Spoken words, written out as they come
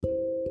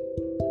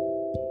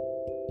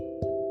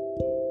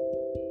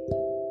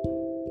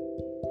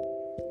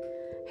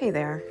Hey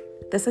there,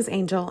 this is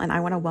Angel, and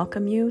I want to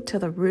welcome you to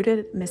the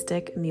Rooted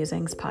Mystic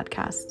Musings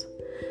podcast.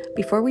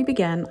 Before we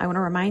begin, I want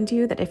to remind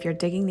you that if you're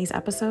digging these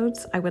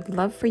episodes, I would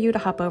love for you to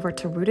hop over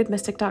to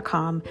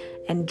rootedmystic.com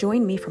and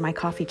join me for my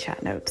coffee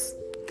chat notes.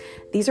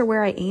 These are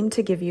where I aim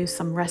to give you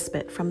some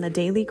respite from the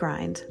daily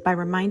grind by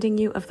reminding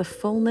you of the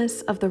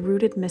fullness of the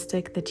rooted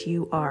mystic that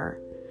you are.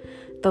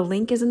 The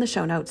link is in the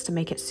show notes to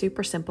make it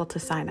super simple to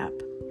sign up.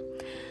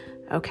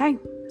 Okay,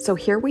 so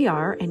here we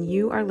are, and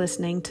you are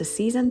listening to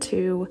Season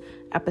 2,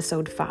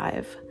 Episode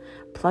 5,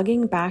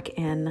 Plugging Back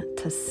In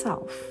to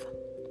Self.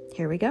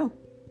 Here we go.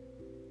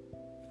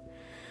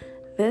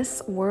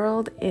 This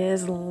world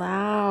is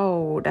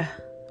loud.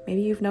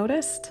 Maybe you've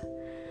noticed?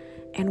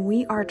 And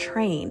we are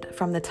trained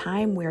from the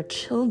time we're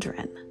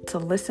children to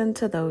listen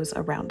to those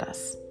around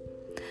us.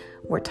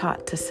 We're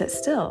taught to sit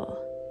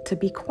still, to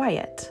be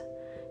quiet,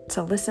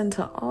 to listen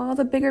to all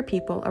the bigger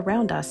people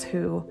around us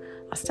who,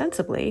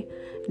 ostensibly,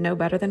 know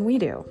better than we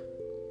do.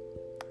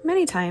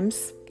 Many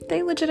times,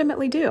 they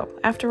legitimately do.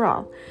 After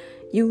all,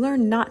 you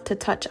learn not to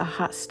touch a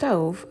hot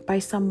stove by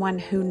someone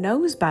who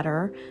knows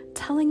better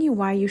telling you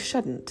why you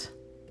shouldn't.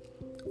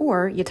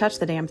 Or you touch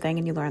the damn thing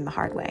and you learn the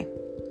hard way.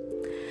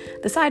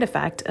 The side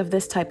effect of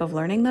this type of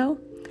learning, though,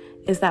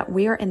 is that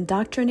we are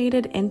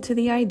indoctrinated into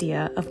the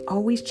idea of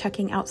always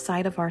checking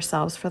outside of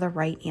ourselves for the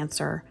right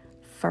answer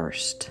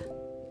first.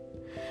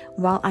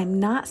 While I'm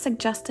not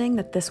suggesting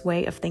that this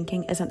way of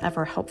thinking isn't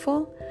ever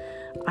helpful,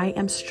 I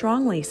am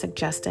strongly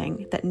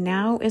suggesting that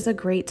now is a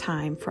great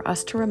time for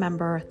us to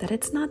remember that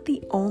it's not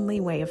the only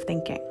way of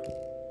thinking.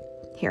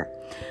 Here,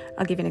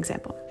 I'll give you an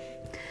example.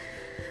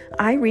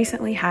 I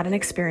recently had an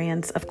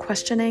experience of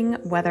questioning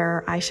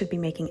whether I should be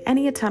making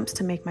any attempts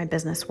to make my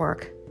business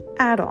work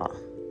at all.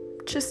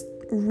 Just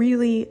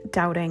really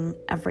doubting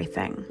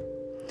everything.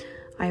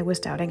 I was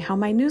doubting how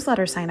my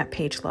newsletter sign-up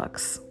page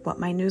looks, what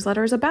my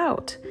newsletter is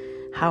about,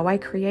 how I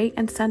create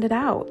and send it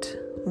out,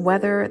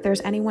 whether there's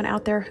anyone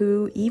out there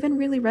who even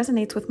really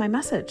resonates with my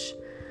message.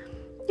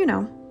 You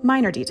know,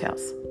 minor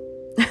details.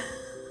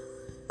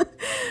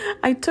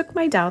 I took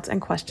my doubts and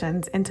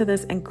questions into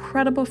this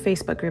incredible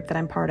Facebook group that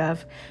I'm part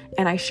of,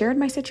 and I shared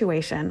my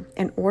situation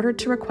in order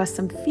to request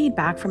some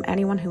feedback from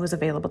anyone who was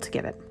available to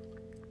give it.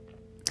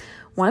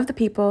 One of the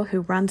people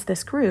who runs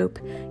this group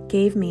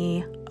gave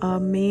me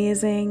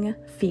amazing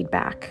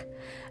feedback,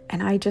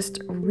 and I just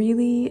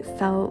really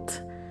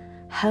felt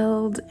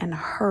held and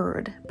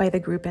heard by the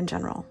group in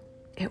general.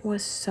 It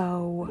was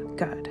so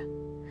good.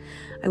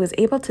 I was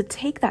able to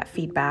take that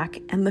feedback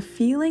and the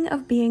feeling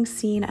of being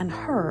seen and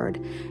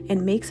heard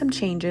and make some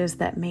changes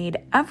that made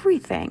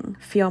everything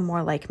feel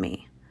more like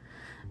me,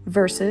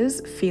 versus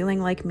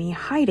feeling like me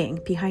hiding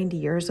behind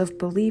years of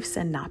beliefs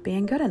and not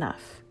being good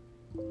enough.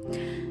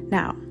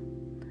 Now,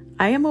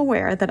 I am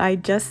aware that I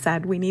just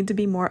said we need to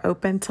be more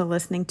open to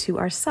listening to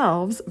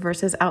ourselves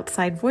versus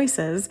outside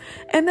voices,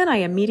 and then I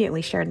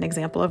immediately shared an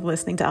example of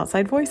listening to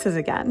outside voices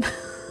again.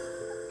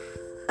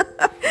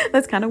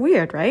 That's kind of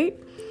weird, right?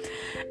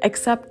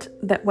 Except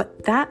that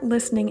what that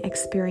listening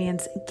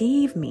experience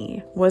gave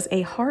me was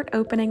a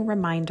heart-opening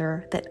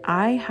reminder that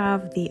I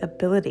have the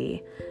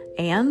ability,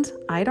 and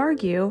I'd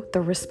argue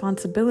the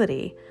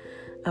responsibility,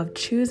 of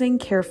choosing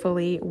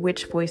carefully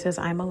which voices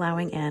I'm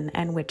allowing in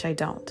and which I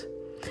don't.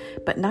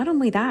 But not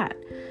only that,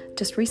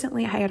 just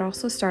recently I had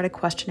also started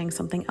questioning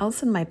something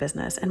else in my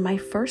business, and my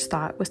first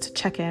thought was to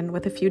check in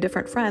with a few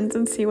different friends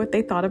and see what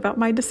they thought about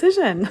my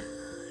decision.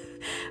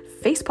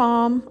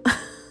 Facepalm.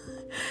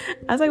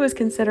 As I was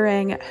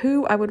considering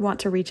who I would want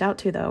to reach out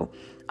to, though,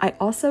 I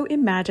also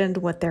imagined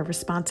what their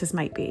responses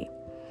might be.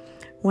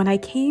 When I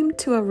came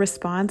to a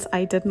response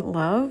I didn't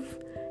love,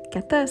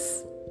 get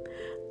this,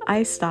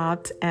 I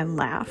stopped and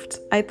laughed.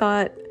 I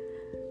thought,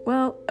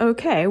 well,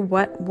 okay,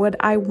 what would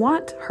I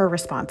want her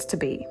response to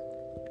be?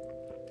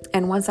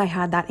 And once I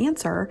had that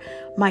answer,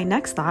 my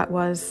next thought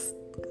was,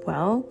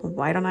 well,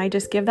 why don't I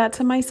just give that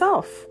to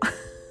myself?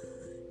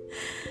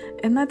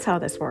 And that's how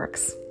this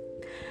works.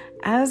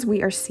 As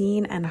we are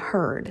seen and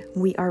heard,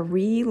 we are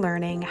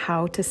relearning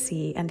how to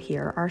see and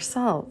hear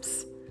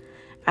ourselves.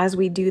 As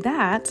we do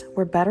that,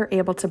 we're better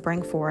able to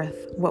bring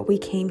forth what we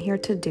came here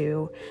to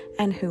do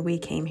and who we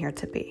came here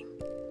to be.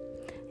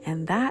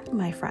 And that,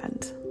 my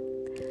friend,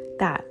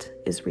 that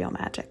is real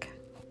magic.